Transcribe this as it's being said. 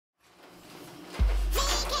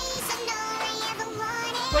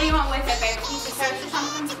do you want with it, babe? A piece of toast or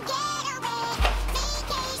something?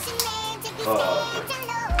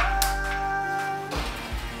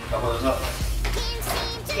 How about nothing?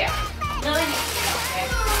 Yeah. No, they need to be okay.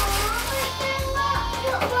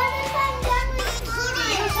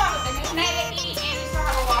 You still have a banana to eat and you still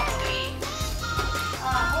have a waffle to eat.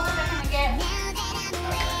 What was I gonna get?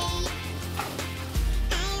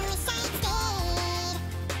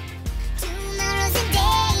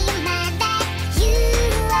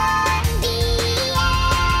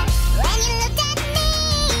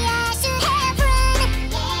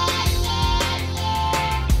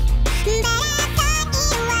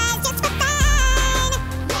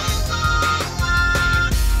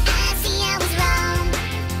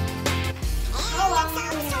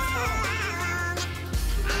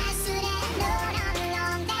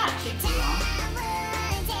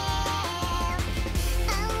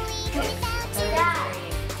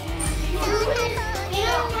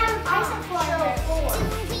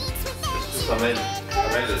 I made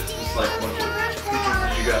it just like a bunch of pictures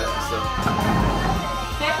of you guys and stuff.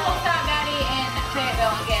 Maybe we'll stop Daddy in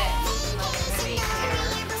Fayetteville and get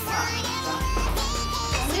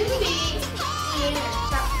movie here.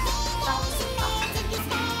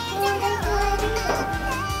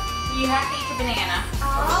 You have to eat the banana.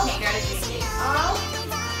 You can't go to Gigi's.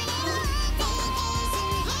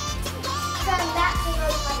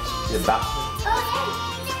 Yeah, about.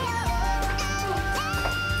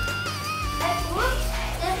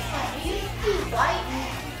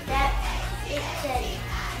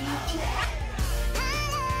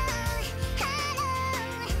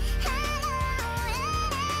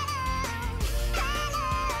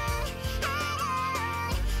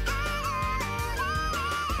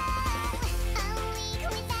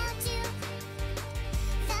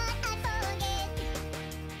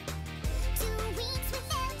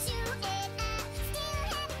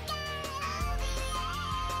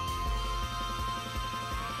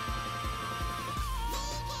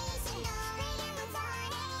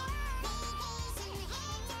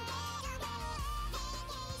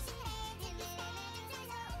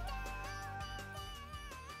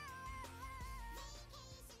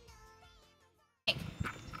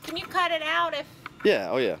 Can you cut it out if... Yeah,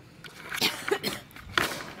 oh yeah.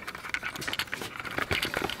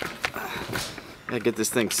 Gotta get this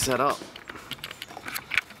thing set up.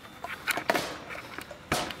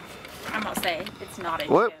 I'm gonna say it's not a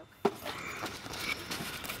What? joke.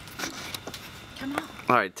 Come on.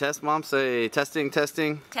 Alright, test, Mom. Say testing,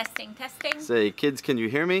 testing. Testing, testing. Say, kids, can you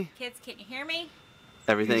hear me? Kids, can you hear me?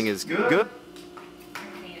 Everything is good?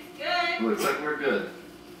 Everything is good. Looks like we're good.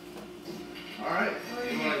 Alright.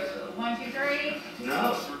 1, 2, 3.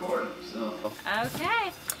 No, it's recording, so.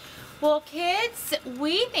 Okay. Well, kids,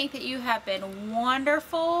 we think that you have been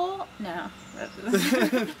wonderful. No.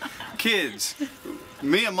 Kids,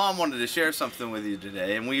 me and Mom wanted to share something with you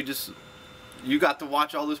today, and you got to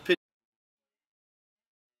watch all those pictures.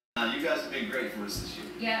 You guys have been great for us this year.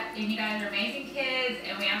 Yeah, and you guys are amazing kids,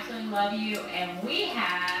 and we absolutely love you, and we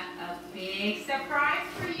have a big surprise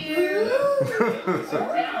for you.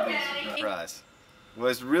 Surprise.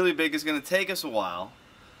 What's really big is going to take us a while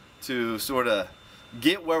to sort of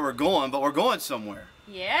get where we're going, but we're going somewhere.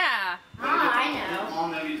 Yeah. I know. Mom,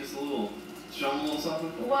 maybe just show them a little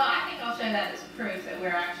something? Well, I think I'll show that as proof that we're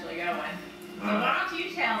actually going. So why don't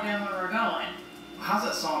you tell them where we're going? How's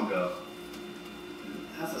that song go?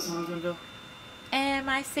 How's that song going to go?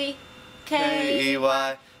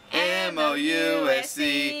 K-E-Y-M-O-U-S-E,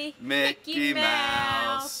 Mickey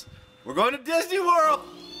Mouse. We're going to Disney World.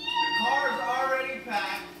 The car's already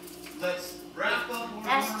packed. Let's wrap up what we're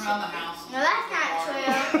going around the house. No, that's not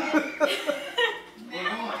true.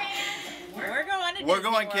 We're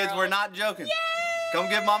going, kids. We're not joking. Yay! Come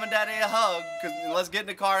give Mom and Daddy a hug, and let's get in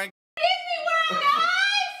the car and Disney World, guys!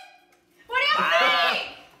 What do you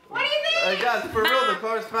think? What do you think? Hey guys, for real, the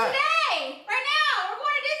car's packed. Today, right now, we're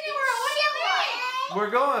going to Disney World. What do you think? We're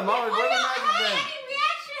going, Mom. Where are the magic bands? Any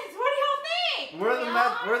reactions? What do y'all think? Where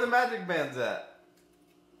are the magic bands at?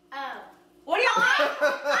 What do y'all think?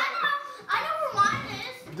 I know where mine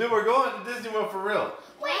is. Dude, we're going to Disney World for real.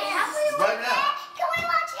 Wait, how can we Right watch now. it? Can we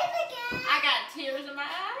watch it again? I got tears in my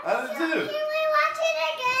eyes. I do too. Can we watch it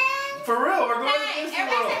again? For real, we're going to Hey, Disney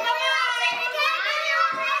everybody World. say